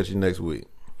 we'll catch you next week.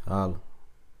 Holla.